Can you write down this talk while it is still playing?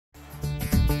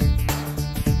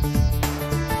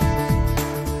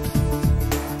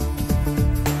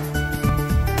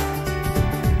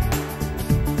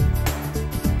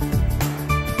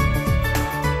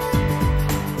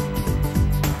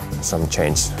some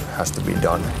change has to be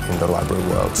done in the library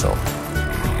world. So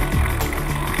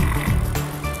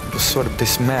it was sort of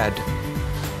this mad,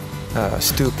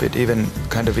 stupid, even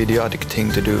kind of idiotic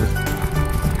thing to do.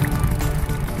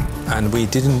 And we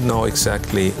didn't know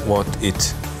exactly what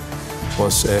it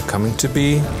was coming to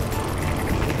be.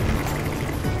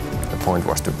 The point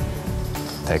was to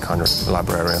take 100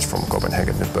 librarians from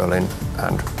Copenhagen to Berlin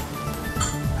and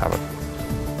have a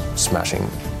smashing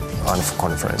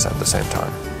unconference at the same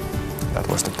time. That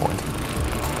was the point.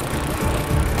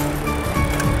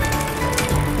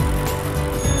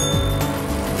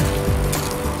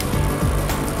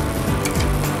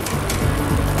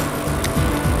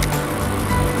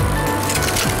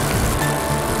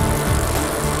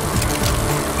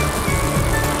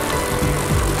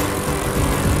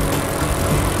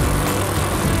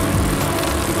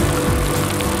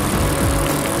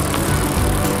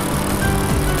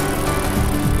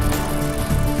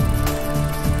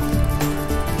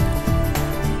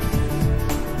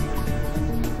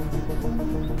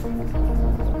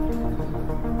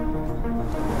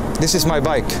 This is my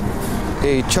bike,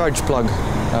 a charge plug,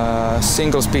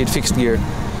 single-speed fixed gear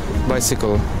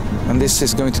bicycle, and this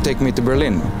is going to take me to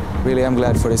Berlin. Really, I'm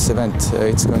glad for this event.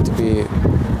 It's going to be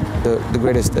the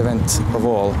greatest event of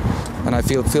all, and I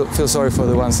feel sorry for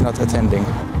the ones not attending.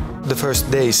 The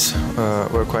first days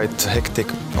were quite hectic.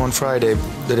 On Friday,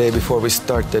 the day before we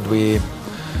started, we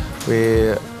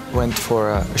went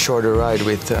for a shorter ride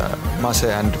with Mase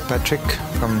and Patrick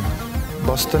from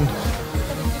Boston,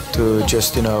 to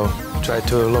just, try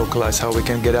to localize how we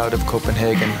can get out of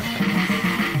Copenhagen.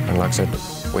 And like I said,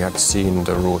 we had seen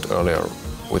the route earlier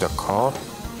with a car,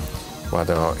 but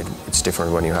it's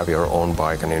different when you have your own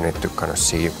bike and you need to kind of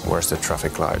see where's the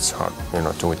traffic lights, how,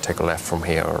 do we take a left from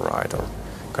here or right, or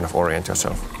kind of orient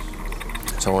yourself.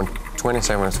 So on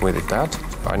 27th we did that.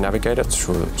 I navigated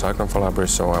through Cycling for Library,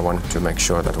 so I wanted to make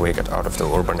sure that we get out of the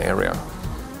urban area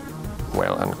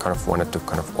well, and kind of wanted to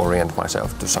kind of orient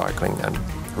myself to cycling and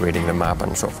reading the map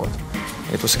and so forth.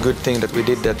 It was a good thing that we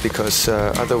did that, because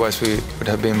otherwise we would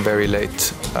have been very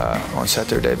late on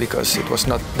Saturday, because it was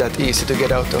not that easy to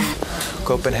get out of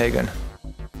Copenhagen.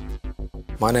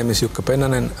 My name is Jukka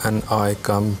Pennanen and I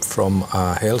come from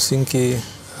Helsinki,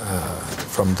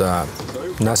 from the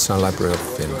National Library of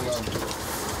Finland.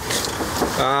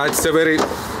 It's a very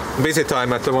busy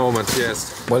time at the moment,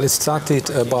 yes. Well, it started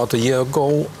about a year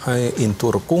ago in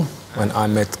Turku when I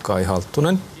met Kai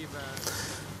Halttunen,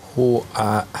 who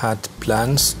had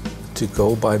plans to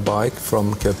go by bike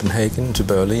from Copenhagen to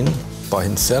Berlin by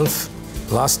himself.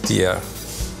 Last year,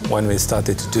 when we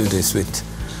started to do this with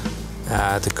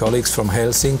the colleagues from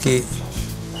Helsinki,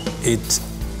 it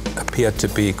appeared to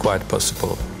be quite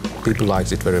possible. People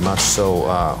liked it very much,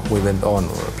 so we went on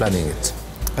planning it.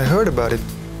 I heard about it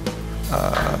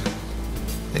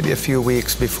maybe a few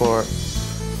weeks before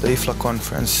the IFLA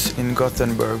conference in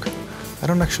Gothenburg. I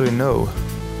don't actually know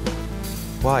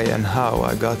why and how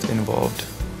I got involved.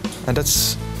 And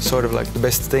that's sort of like the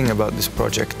best thing about this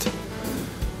project.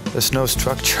 There's no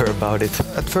structure about it.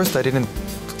 At first I didn't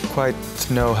quite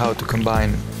know how to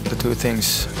combine the two things,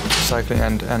 cycling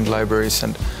and libraries,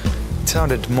 and it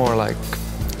sounded more like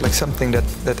something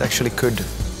that actually could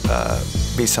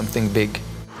be something big.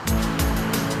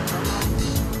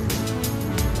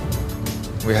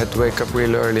 We had to wake up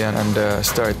real early and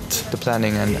start the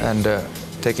planning and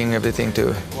taking everything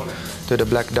to the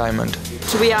Black Diamond.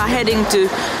 So we are heading to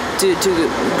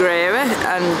Greve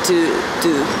and to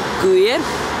Guye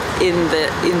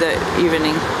in the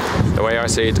evening. The way I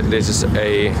see it, this is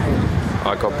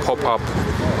like a pop-up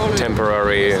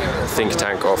temporary think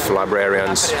tank of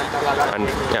librarians, and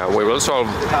yeah, we will solve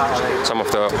some of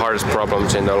the hardest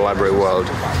problems in the library world.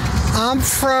 I'm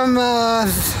from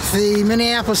the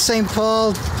Minneapolis-St.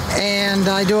 Paul, and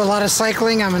I do a lot of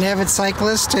cycling. I'm an avid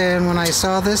cyclist, and when I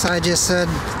saw this, I just said,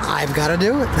 I've got to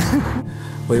do it.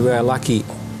 We were lucky,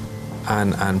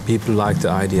 and people liked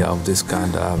the idea of this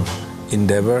kind of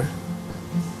endeavor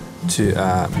to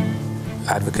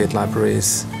advocate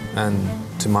libraries and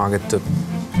to market the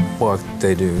work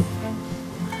they do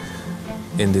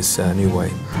in this new way.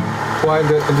 While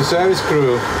the service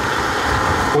crew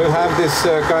will have this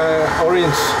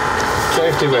orange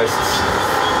safety vests.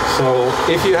 So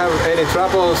if you have any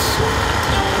troubles,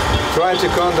 try to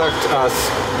contact us.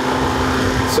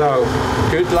 So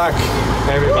good luck,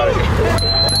 everybody.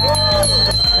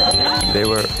 They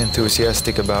were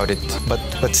enthusiastic about it,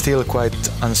 but still quite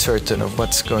uncertain of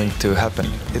what's going to happen.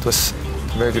 It was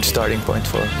a very good starting point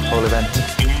for the whole event.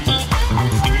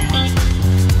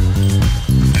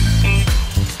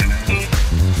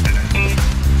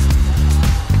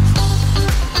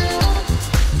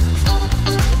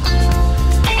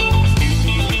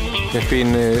 We've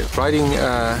been riding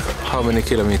how many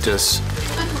kilometers?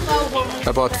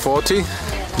 About 40.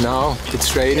 Now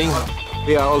it's raining.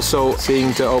 We are also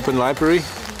seeing the open library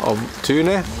of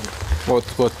Tune. What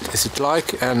is it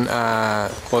like, and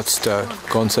what's the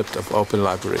concept of open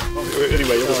library?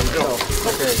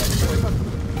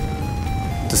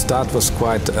 The start was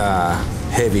quite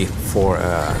heavy for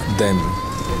them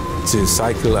to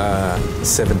cycle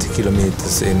 70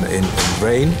 kilometers in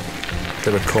rain.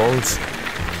 They were cold.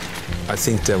 I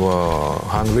think they were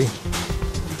hungry.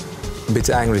 A bit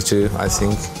angry too, I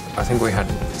think. I think we had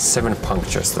 7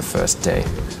 punctures the first day,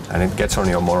 and it gets on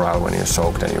your morale when you're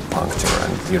soaked and you puncture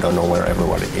and you don't know where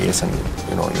everybody is, and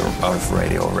you know you're out of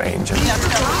radio range.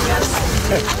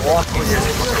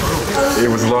 It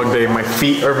was a long day. My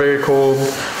feet are very cold.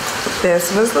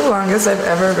 This was the longest I've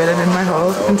ever ridden in my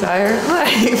whole entire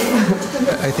life.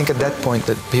 I think at that point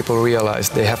that people realize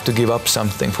they have to give up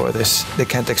something for this. They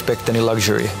can't expect any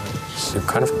luxury. You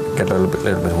kind of get a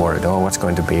little bit worried. Oh, what's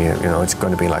going to be? You know, it's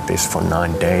going to be like this for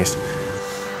 9 days.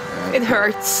 It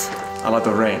hurts. A lot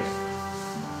of rain.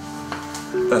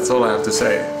 That's all I have to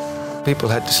say. People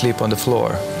had to sleep on the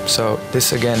floor. So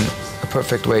this again, a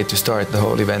perfect way to start the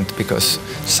whole event, because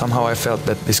somehow I felt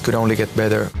that this could only get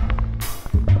better.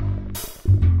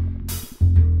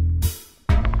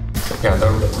 Yeah, the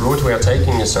route we are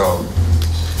taking is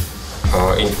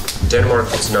in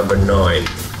Denmark. It's number 9.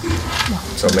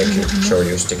 So make sure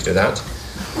you stick to that.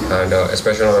 And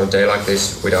especially on a day like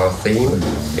this with our theme,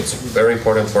 it's very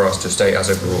important for us to stay as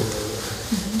a group.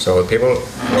 So people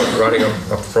riding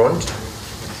up front,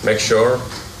 make sure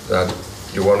that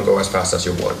you won't go as fast as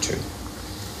you want to,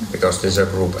 because this is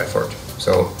a group effort.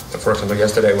 So, for example,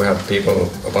 yesterday we had people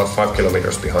about 5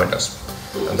 kilometers behind us,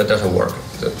 and that doesn't work.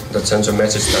 That sends a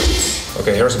message that,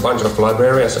 okay, here's a bunch of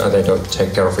librarians and they don't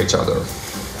take care of each other.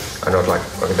 And not like,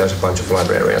 okay, there's a bunch of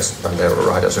librarians and they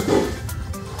ride as a group.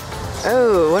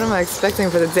 Oh, what am I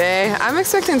expecting for the day? I'm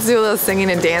expecting to do a little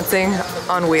singing and dancing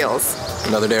on wheels.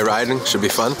 Another day riding, should be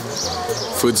fun.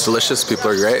 Food's delicious, people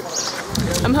are great.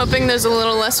 I'm hoping there's a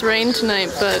little less rain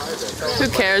tonight, but who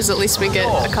cares? At least we get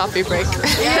a coffee break.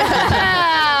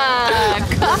 Yeah!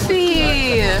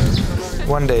 Coffee!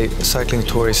 One day cycling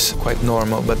tour is quite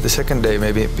normal, but the second day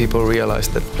maybe people realize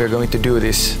that we're going to do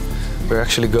this. We're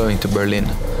actually going to Berlin.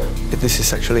 This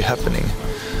is actually happening.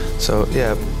 So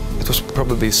yeah, it was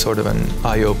probably sort of an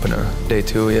eye-opener, day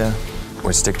 2, yeah.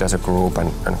 We stick as a group, and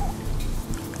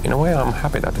in a way I'm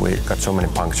happy that we got so many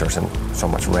punctures and so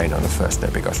much rain on the first day,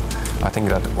 because I think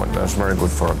that was very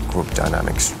good for group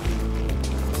dynamics.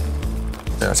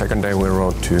 The second day we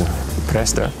rode to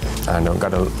Presta and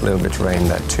got a little bit rain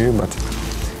there too, but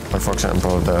for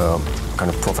example the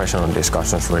kind of professional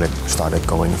discussions really started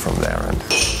going from there. And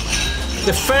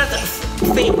the first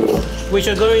thing which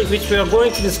we are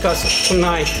going to discuss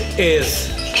tonight is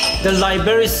the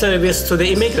library service to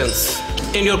the immigrants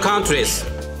in your countries.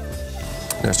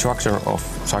 The structure of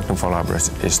Cycling for Libraries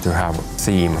is to have a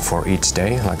theme for each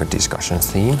day, like a discussion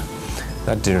theme.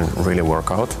 That didn't really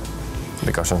work out,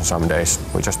 because on some days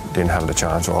we just didn't have the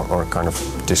chance, or kind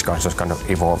of discussions kind of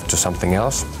evolved to something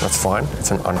else. That's fine,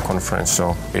 it's an unconference,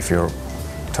 so if you're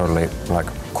totally like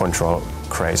control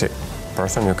crazy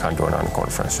person, you can't do an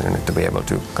unconference. You need to be able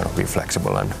to kind of be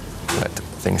flexible and let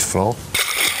things flow.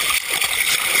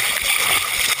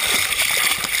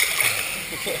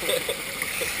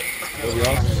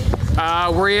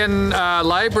 We're in a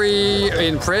library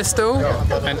in Presto,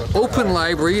 an open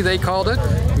library they called it.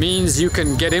 Means you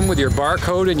can get in with your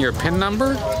barcode and your PIN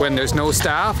number when there's no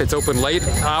staff. It's open late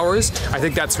hours. I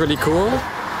think that's really cool.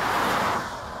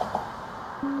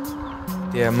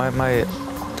 Yeah, my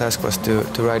task was to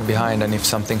ride behind, and if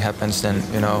something happens, then,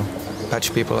 you know,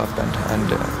 patch people up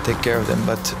and take care of them.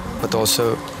 But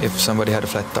also if somebody had a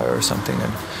flat tire or something,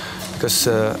 and because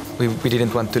we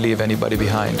didn't want to leave anybody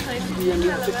behind.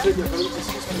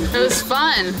 It was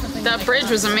fun. That bridge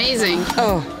was amazing.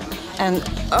 Oh,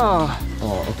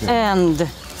 okay. And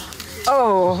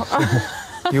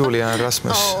Julia and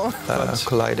Rasmus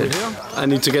collided. I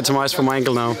need to get some ice for my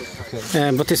ankle now.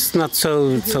 But it's not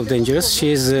so dangerous.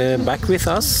 She's back with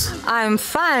us. I'm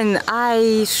fine.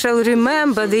 I shall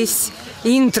remember this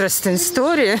interesting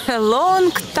story a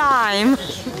long time.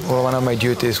 Well, one of my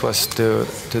duties was to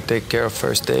take care of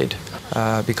first aid,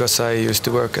 because I used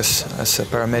to work as a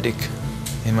paramedic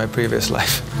in my previous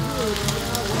life.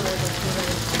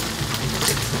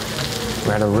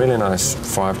 We had a really nice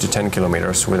 5 to 10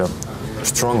 kilometers with a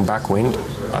strong backwind.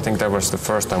 I think that was the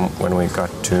first time when we got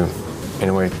to, in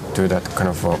a way, do that kind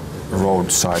of a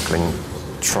road cycling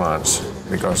trance,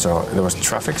 because there was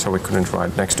traffic, so we couldn't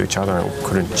ride next to each other and we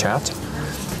couldn't chat.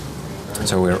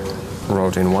 So we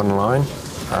rode in one line,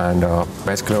 And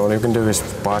basically all you can do is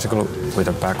bicycle with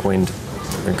a backwind.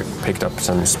 We picked up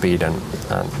some speed and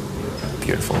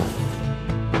beautiful.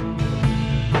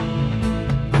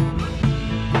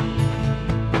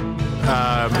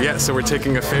 Yeah, so we're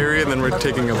taking a ferry and then we're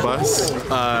taking a bus.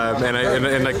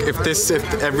 And like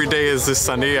if every day is this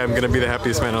sunny, I'm gonna be the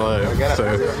happiest man alive. So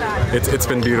it's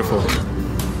been beautiful.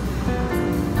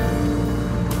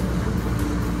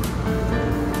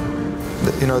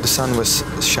 You know, the sun was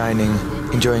shining,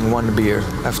 enjoying one beer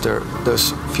after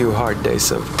those few hard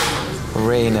days of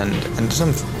rain and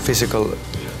some physical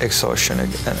exhaustion,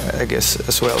 I guess,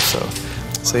 as well.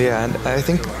 So yeah, and I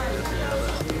think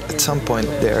at some point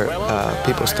there,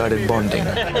 people started bonding.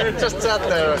 Just sat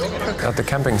there. At the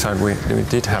camping site, we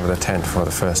did have the tent for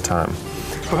the first time.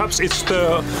 Perhaps it's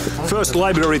the first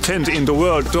library tent in the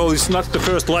world, though it's not the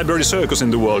first library circus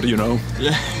in the world, you know.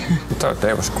 Yeah. That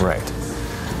day was great.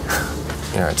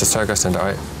 Yeah, it's a circus, and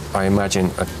I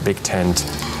imagine a big tent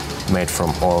made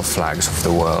from all flags of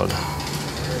the world,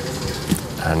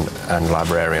 and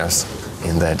librarians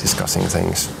in there discussing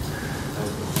things.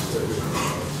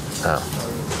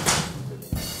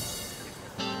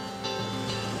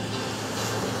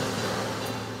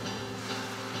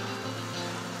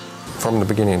 From the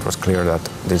beginning it was clear that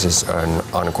this is an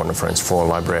unconference for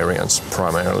librarians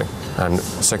primarily, and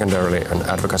secondarily an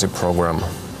advocacy program,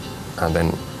 and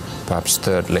then perhaps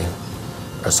thirdly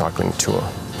a cycling tour.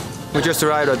 We just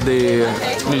arrived at the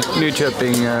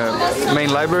Nyköping main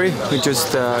library. We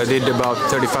just did about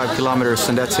 35 kilometers,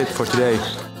 and that's it for today.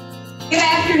 Good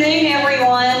afternoon,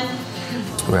 everyone.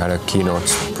 We had a keynote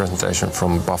presentation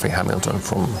from Buffy Hamilton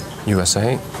from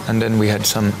USA. And then we had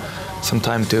some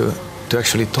time to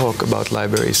actually talk about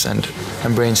libraries and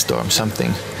brainstorm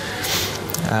something.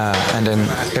 And then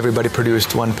everybody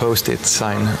produced one post-it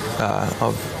sign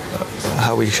of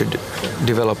how we should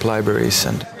develop libraries.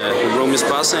 And the room is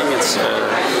buzzing. It's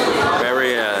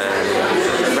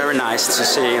very nice to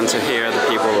see and to hear the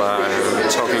people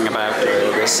talking about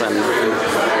this and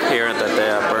hear that they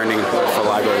are burning for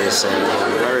libraries. And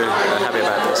I'm very happy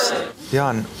about this.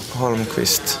 Jan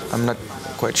Holmqvist, I'm not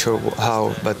quite sure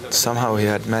how, but somehow he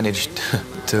had managed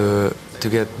to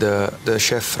get the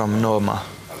chef from Noma,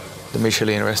 the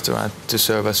Michelin restaurant, to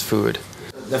serve us food.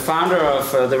 The founder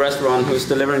of the restaurant who's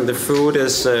delivering the food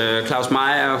is Klaus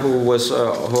Meyer, who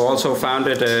also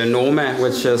founded Noma,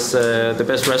 which is the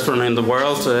best restaurant in the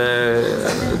world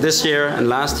this year and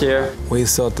last year. We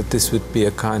thought that this would be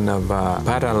a kind of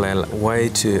parallel way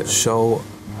to show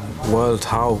world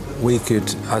how we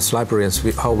could, as librarians,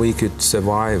 how we could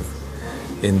survive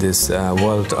in this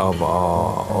world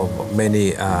of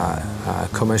many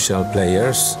commercial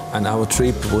players, and our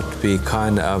trip would be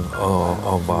kind of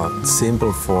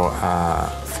simple for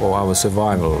our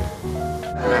survival.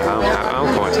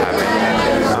 I'm quite happy.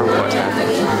 I'm quite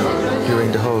happy.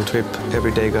 During the whole trip,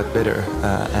 every day got better,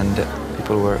 and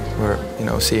people were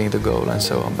seeing the goal and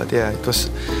so on. But yeah,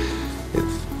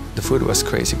 the food was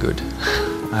crazy good.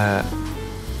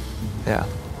 Yeah.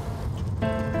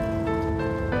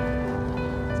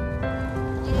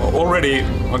 Already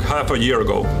like half a year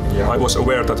ago, I was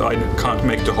aware that I can't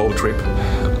make the whole trip,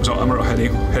 so I'm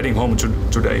heading home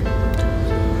today.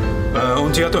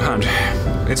 On the other hand,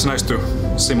 it's nice to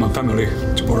see my family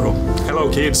tomorrow. Hello,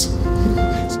 kids!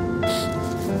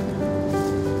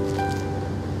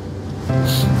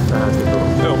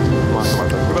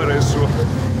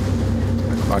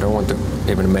 I don't want to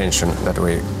even mention that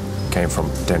we came from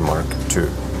Denmark to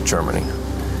Germany.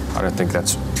 I don't think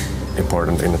that's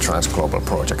important in the Trans-Global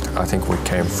project. I think we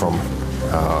came from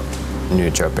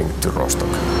Nyköping to Rostock.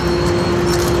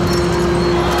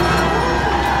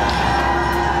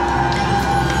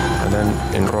 And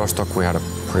then in Rostock we had a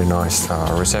pretty nice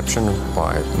reception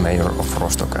by Mayor of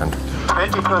Rostock, and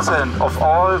 20% of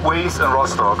all ways in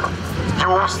Rostock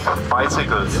used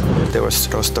bicycles. There was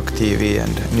Rostock TV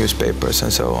and newspapers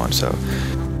and so on. So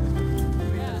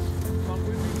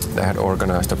they had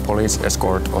organized a police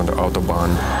escort on the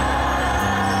Autobahn.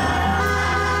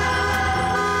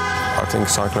 I think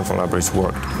Cycling for Libraries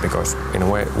worked because, in a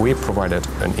way, we provided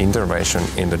an intervention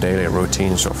in the daily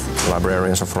routines of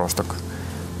librarians of Rostock.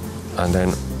 And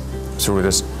then, through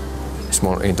this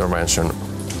small intervention,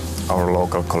 our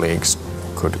local colleagues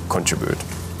could contribute.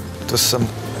 It was some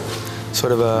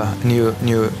sort of a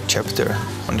new chapter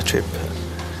on the trip.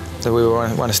 So we were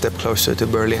one step closer to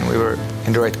Berlin. We were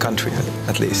in the right country,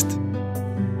 at least.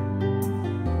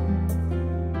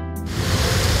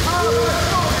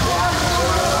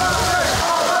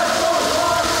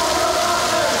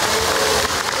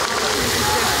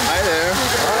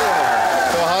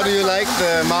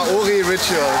 The Maori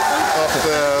ritual of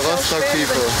the Rostock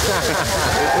people. Is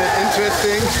it interesting?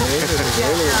 thing.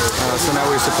 So now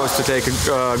we're supposed to take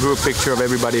a group picture of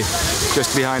everybody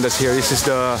just behind us here. This is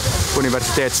the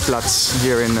Universitetsplatz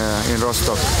here in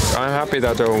Rostock. I'm happy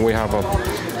that we have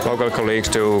local colleagues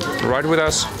to ride with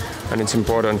us, and it's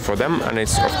important for them, and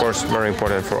it's of course very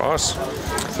important for us.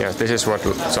 Yes, this is what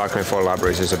Cycling for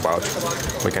Libraries is about.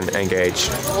 We can engage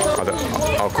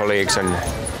our colleagues and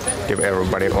give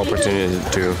everybody an opportunity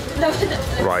to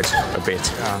ride a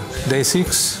bit. Day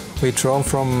 6, we drove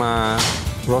from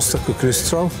Rostock to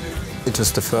Güstrow. It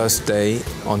was the first day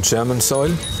on German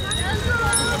soil.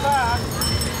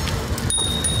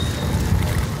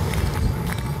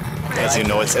 As you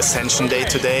know, it's Ascension Day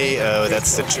today.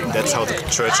 That's how the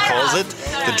church calls it.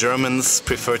 The Germans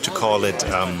prefer to call it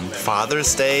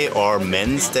Father's Day or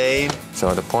Men's Day.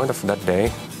 So the point of that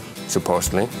day,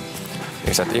 supposedly,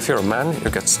 is that if you're a man, you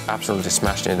get absolutely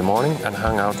smashed in the morning and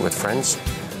hang out with friends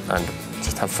and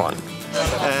just have fun.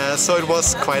 So it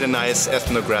was quite a nice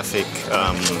ethnographic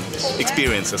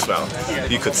experience as well,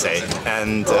 you could say.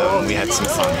 And we had some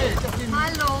fun.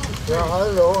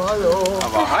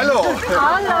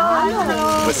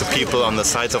 With the people on the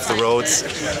sides of the roads,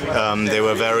 they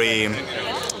were very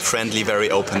friendly,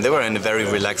 very open. They were in a very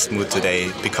relaxed mood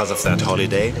today because of that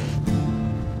holiday.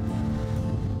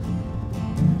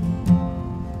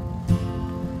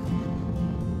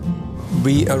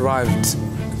 We arrived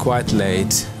quite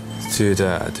late to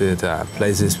the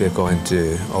places we are going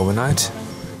to overnight.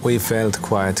 We felt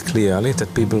quite clearly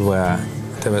that people were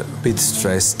a bit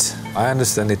stressed. I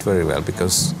understand it very well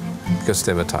because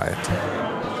they were tired.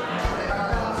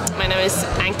 My name is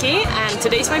Anki and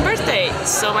today is my birthday,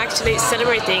 so I'm actually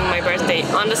celebrating my birthday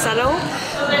on the saddle.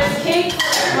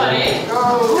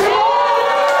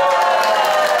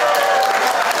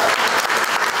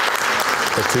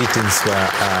 The greetings were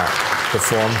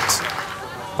performed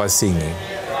by singing.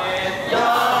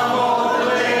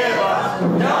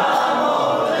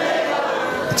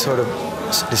 It's sort of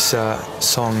this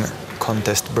song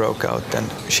contest broke out, and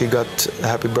she got a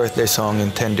happy birthday song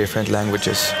in 10 different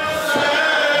languages.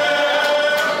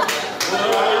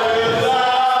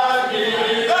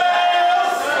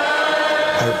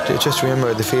 I just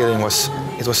remember the feeling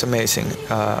it was amazing.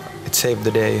 It saved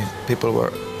the day. People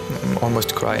were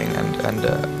almost crying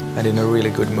and in a really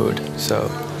good mood. So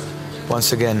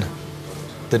once again,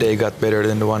 the day got better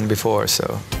than the one before.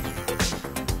 So.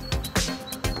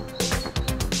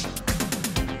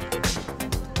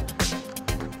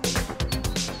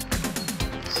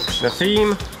 The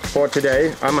theme for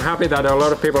today, I'm happy that a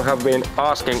lot of people have been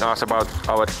asking us about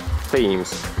our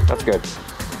themes. That's good.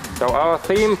 So our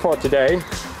theme for today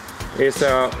is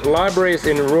libraries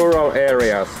in rural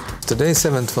areas. The day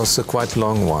 7th was a quite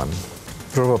long one,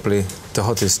 probably the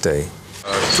hottest day.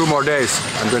 2 more days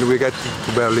and then we get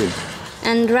to Berlin.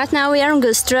 And right now we are in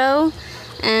Güstrow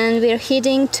and we are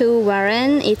heading to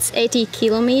Waren. It's 80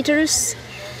 kilometers.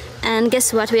 And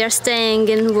guess what? We are staying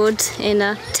in wood in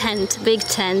a tent, big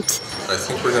tent. I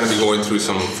think we're going to be going through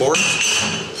some forest,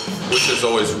 which is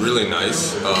always really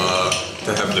nice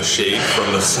to have the shade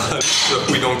from the sun so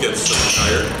we don't get so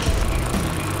tired.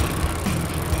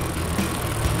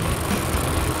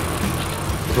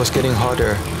 It was getting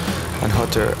hotter and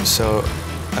hotter, so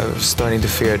I was starting to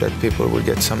fear that people would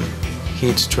get some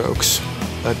heat strokes.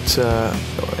 But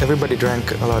everybody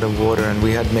drank a lot of water, and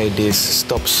we had made these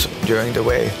stops during the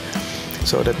way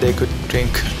so that they could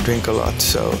drink a lot.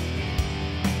 So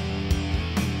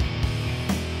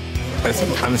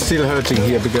I'm still hurting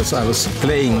here because I was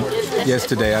playing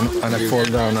yesterday and I fall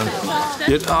down. And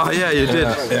yeah, you did.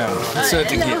 Yeah, it's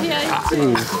hurting here.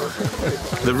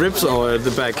 The ribs or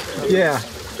the back? Yeah,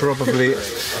 probably.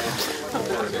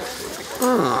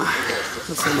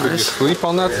 That's so nice. Sleep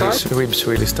on that side? His ribs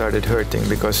really started hurting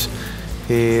because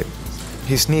he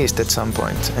sneezed at some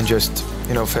point and just,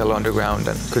 fell on the ground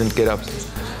and couldn't get up.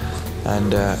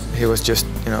 And he was just,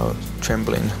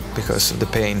 trembling because of the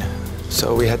pain.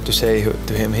 So we had to say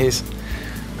to him, he's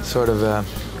sort of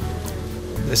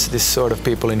this sort of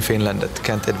people in Finland that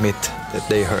can't admit that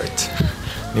they hurt.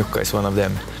 Jukka is one of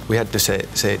them. We had to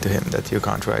say to him that you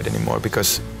can't ride anymore,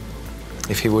 because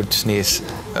if he would sneeze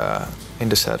in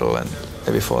the saddle and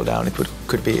maybe fall down, it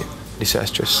could be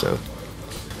disastrous. So,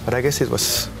 but I guess it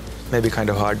was maybe kind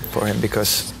of hard for him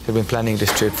because he'd been planning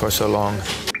this trip for so long.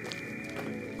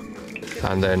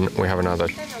 And then we have another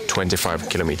 25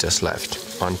 kilometers left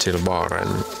until Waren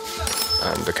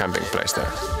and the camping place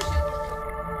there.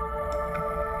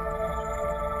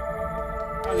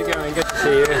 How's it going? Good to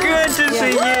see you. Good to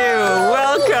see you.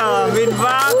 Welcome in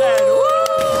Waren.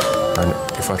 And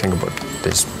if I think about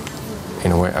this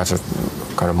in a way as a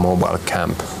kind of mobile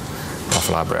camp of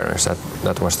librarians,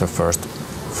 that was the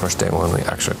first day when we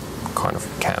actually kind of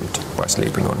by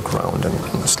sleeping on ground and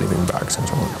sleeping bags and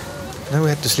so on. Then we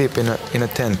had to sleep in a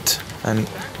tent, and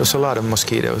there was a lot of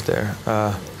mosquitoes there.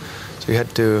 So you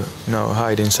had to,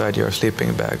 hide inside your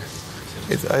sleeping bag.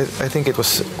 I think it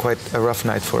was quite a rough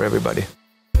night for everybody.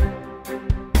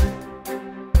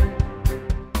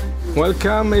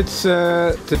 Welcome, it's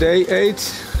today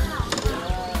 8.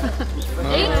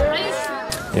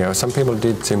 Yeah, some people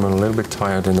did seem a little bit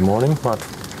tired in the morning, but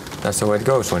that's the way it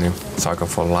goes when you cycle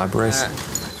for libraries.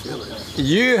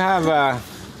 You have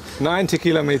 90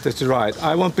 kilometers to ride.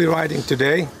 I won't be riding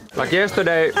today. Like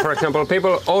yesterday, for example,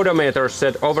 people odometer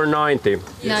said over 90,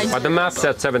 but the map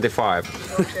said 75.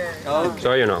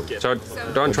 So so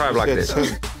don't drive like this.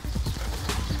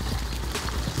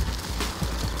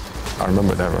 I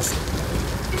remember that was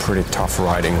pretty tough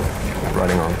riding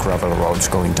on gravel roads,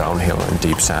 going downhill in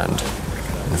deep sand,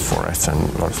 in forests, and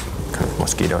lots of kind of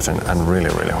mosquitoes, and really,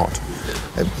 really hot.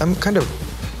 I'm kind of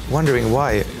wondering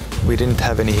why we didn't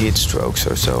have any heat strokes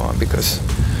or so on, because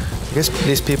I guess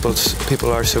these people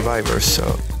are survivors, so.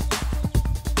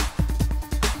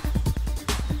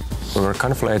 We were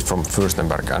kind of late from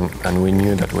Fürstenberg, and we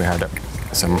knew that we had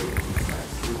some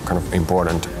kind of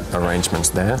important arrangements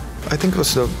there. I think it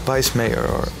was the vice mayor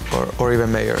or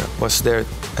even mayor was there,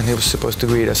 and he was supposed to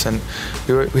greet us, and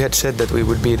we had said that we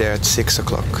would be there at 6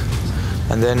 o'clock.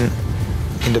 And then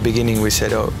in the beginning we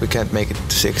said, oh, we can't make it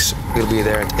to 6, we'll be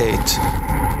there at 8.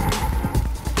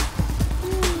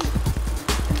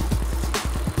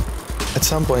 At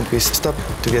some point we stopped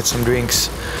to get some drinks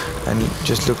and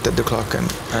just looked at the clock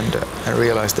and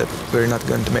realized that we're not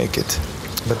going to make it.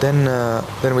 But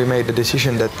then we made the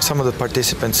decision that some of the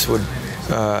participants would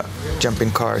jump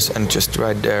in cars and just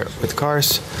ride there with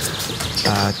cars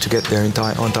to get there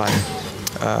on time,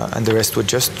 and the rest would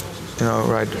just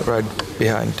ride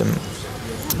behind them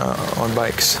on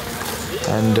bikes.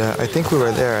 And I think we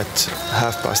were there at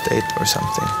 8:30 or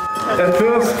something. At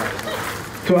first,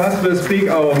 to us will speak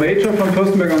our major from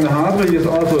Fürstenberg on the Harbor. He is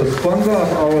also a sponsor of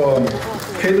our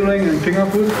catering and finger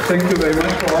food. Thank you very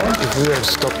much for all. If we had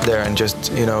stopped there and just,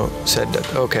 said that,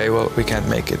 okay, well, we can't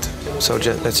make it, so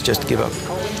let's just give up,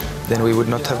 then we would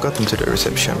not have gotten to the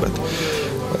reception, but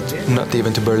not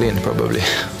even to Berlin, probably.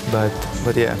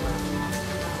 But yeah,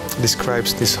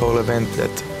 describes this whole event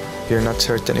that you're not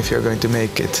certain if you're going to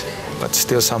make it, but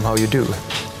still somehow you do.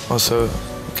 Also,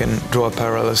 you can draw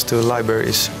parallels to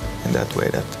libraries in that way,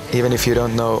 that even if you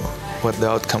don't know what the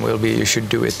outcome will be, you should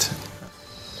do it.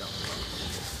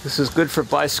 This is good for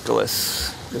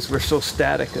bicyclists, because we're so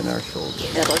static in our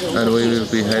shoulders. And we will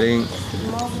be heading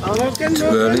to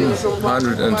Berlin,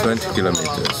 120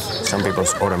 kilometers. Some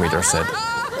people's odometer said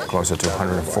closer to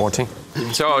 140.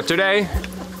 So today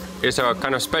is a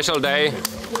kind of special day.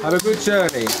 Have a good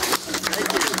journey.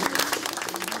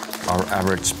 Our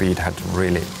average speed had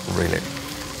really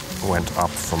went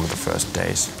up from the first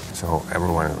days. So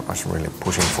everyone was really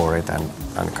pushing for it and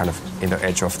kind of in the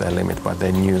edge of their limit, but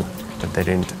they knew that they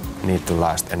didn't need to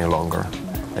last any longer.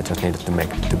 They just needed to make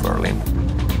it to Berlin.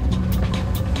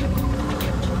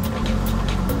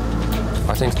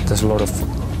 I think there's a lot of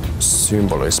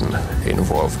symbolism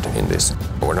involved in this.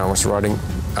 When I was riding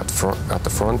at the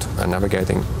front and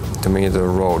navigating, to me the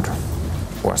road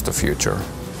was the future.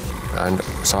 And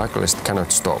cyclists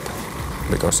cannot stop,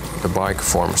 because the bike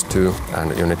forms two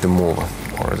and you need to move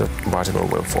or the bicycle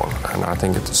will fall. And I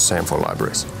think it's the same for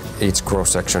libraries. Each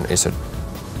cross-section is a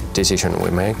decision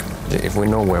we make. If we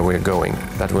know where we're going,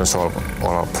 that will solve all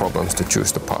our problems to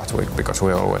choose the pathway, because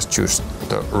we always choose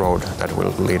the road that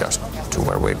will lead us to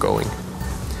where we're going.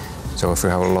 So if we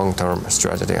have a long-term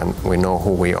strategy and we know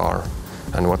who we are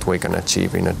and what we can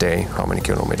achieve in a day, how many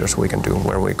kilometers we can do,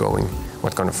 where we're going,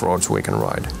 what kind of roads we can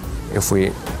ride. If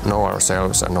we know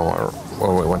ourselves and know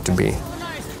where we want to be,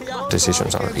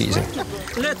 decisions are easy.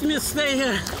 Let me stay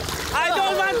here. I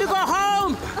don't want to go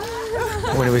home.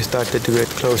 When we started to get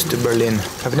close to Berlin,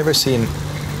 I've never seen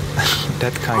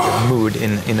that kind of mood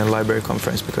in a library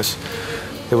conference, because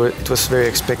it was very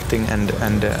expecting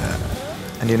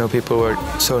and people were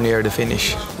so near the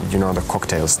finish. You know the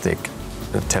cocktail stick,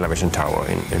 the television tower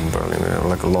in Berlin,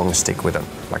 like a long stick with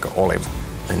like an olive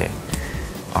in it.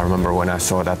 I remember when I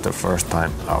saw that the first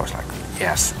time, I was like,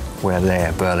 yes, we're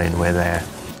there, Berlin, we're there.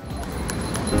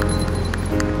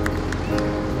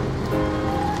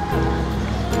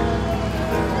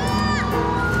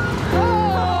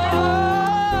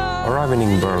 Arriving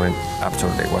in Berlin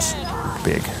absolutely was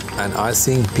big. And I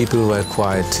think people were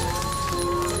quite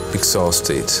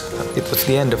exhausted. It was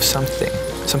the end of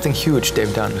something huge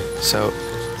they've done. So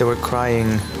they were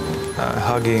crying,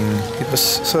 hugging. It was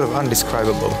sort of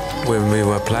undescribable. When we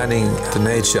were planning the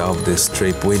nature of this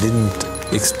trip, we didn't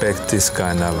expect this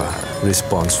kind of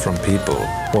response from people.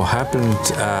 What happened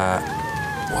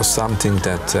was something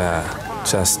that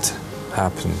just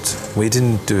happened. We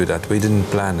didn't do that, we didn't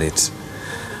plan it,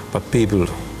 but people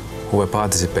who were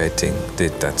participating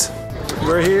did that.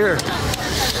 We're here.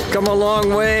 Come a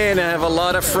long way and I have a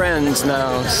lot of friends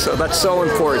now, so that's so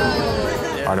important.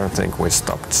 I don't think we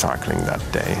stopped cycling that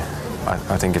day.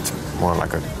 I think it's more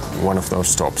like one of those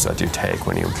stops that you take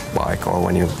when you bike or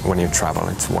when you travel.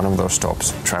 It's one of those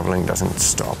stops. Traveling doesn't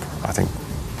stop. I think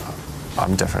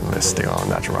I'm definitely still on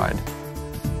that ride.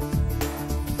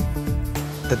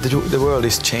 The world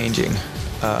is changing,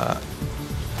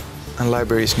 and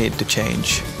libraries need to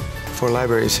change. For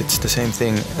libraries, it's the same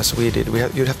thing as we did.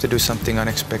 You'd have to do something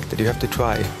unexpected. You have to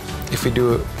try. If we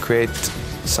do create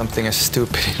something as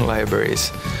stupid in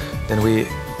libraries, then we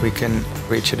can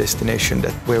reach a destination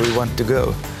where we want to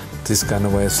go. This kind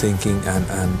of way of thinking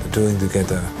and doing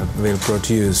together will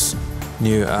produce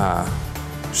new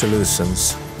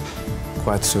solutions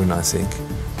quite soon, I think.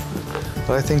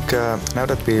 Well, I think now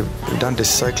that we've done this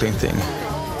cycling thing,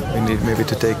 we need maybe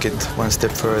to take it one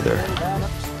step further.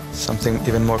 Something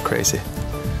even more crazy.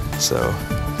 So,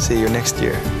 see you next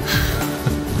year.